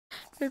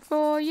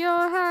before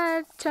your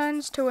head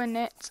turns to a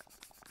knit.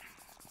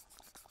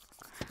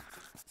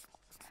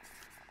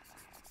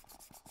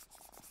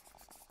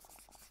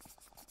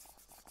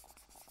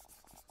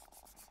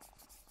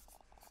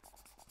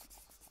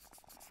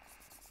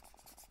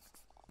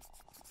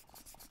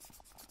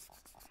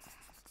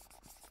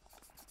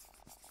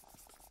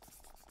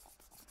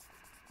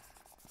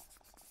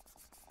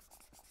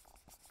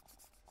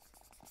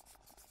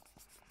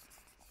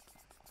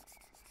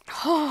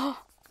 Oh.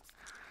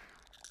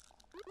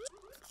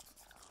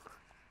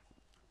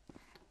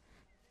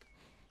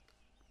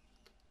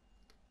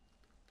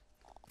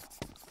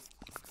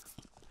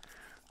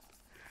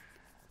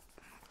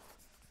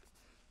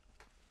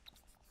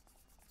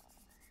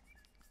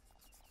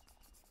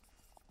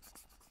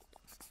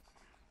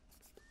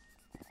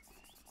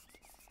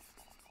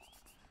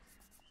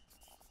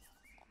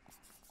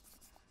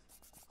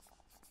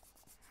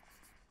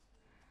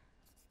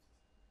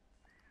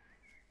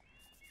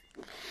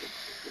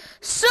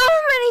 So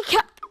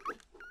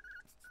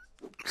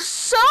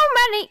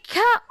many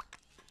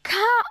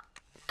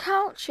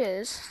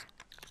couches.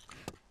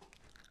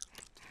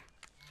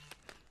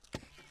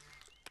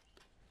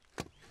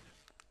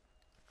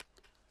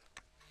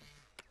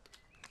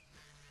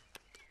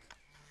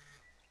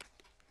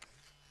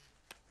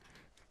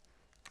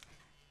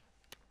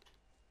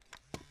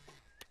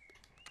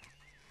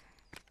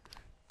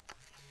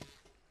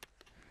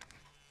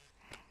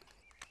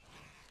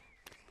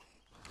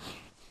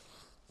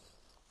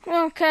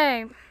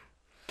 Okay,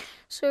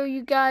 so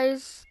you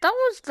guys, that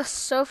was the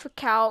sofa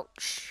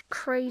couch,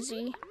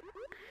 crazy.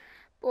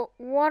 But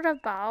what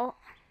about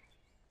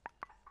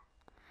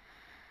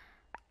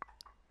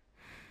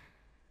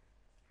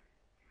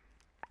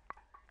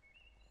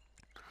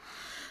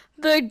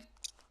the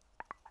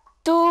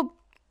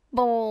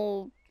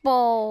double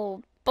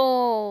ball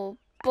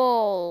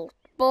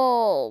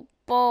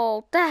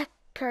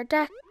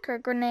decker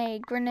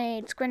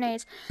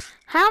grenades.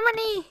 How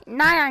many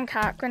nyan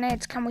cat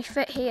grenades can we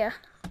fit here?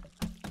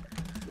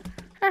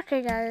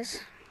 Okay,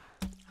 guys.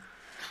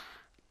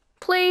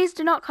 Please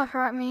do not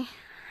copyright me.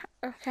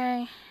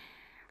 Okay.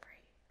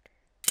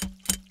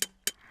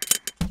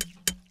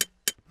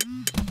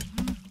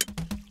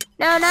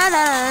 No.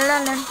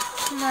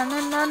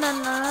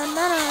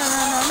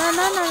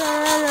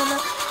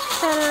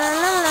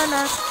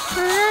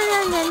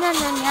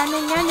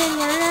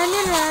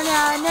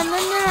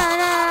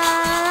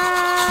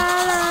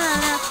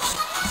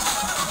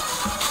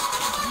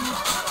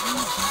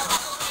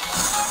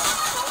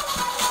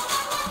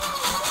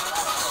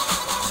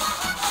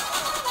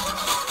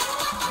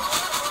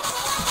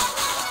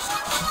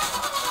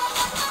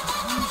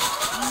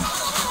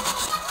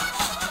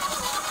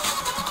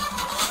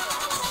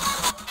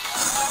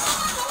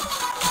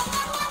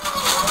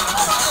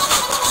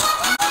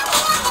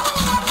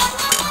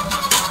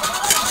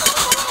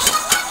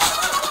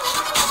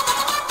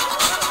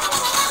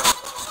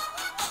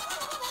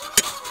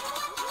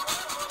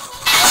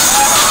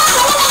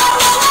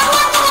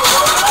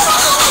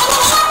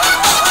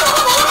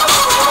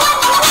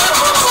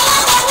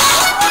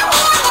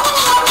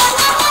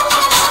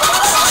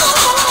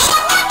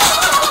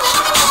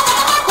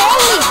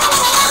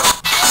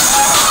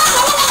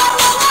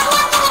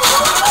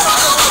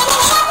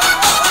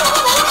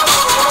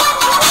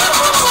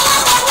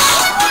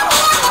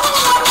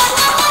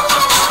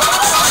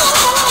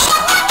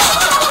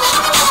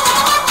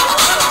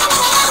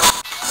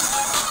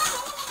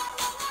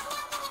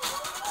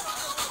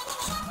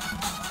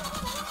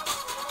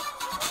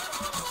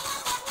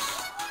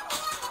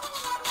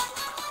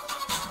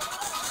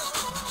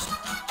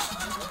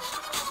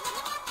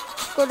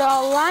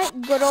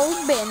 Good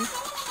old bin.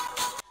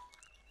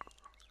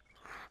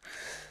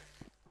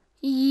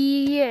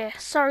 Yeah,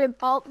 sorry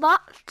about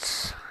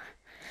that.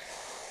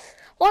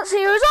 Let's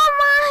see who's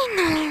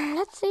online.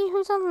 Let's see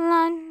who's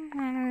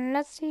online.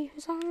 Let's see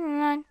who's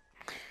online.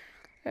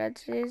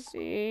 Let's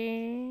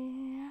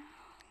see.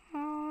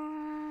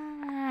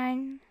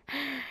 Online.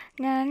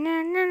 Na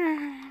na na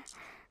na.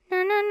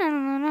 Na na na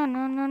na na na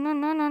na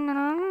na na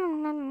na.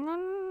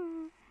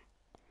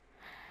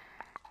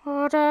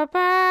 What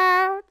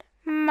about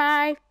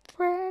my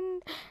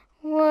friend?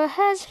 What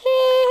has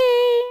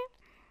he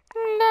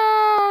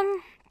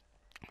done?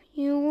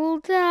 You will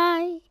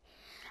die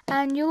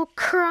and you'll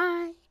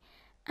cry,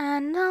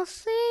 and I'll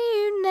see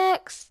you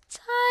next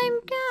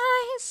time,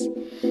 guys.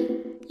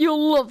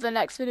 You'll love the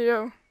next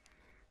video.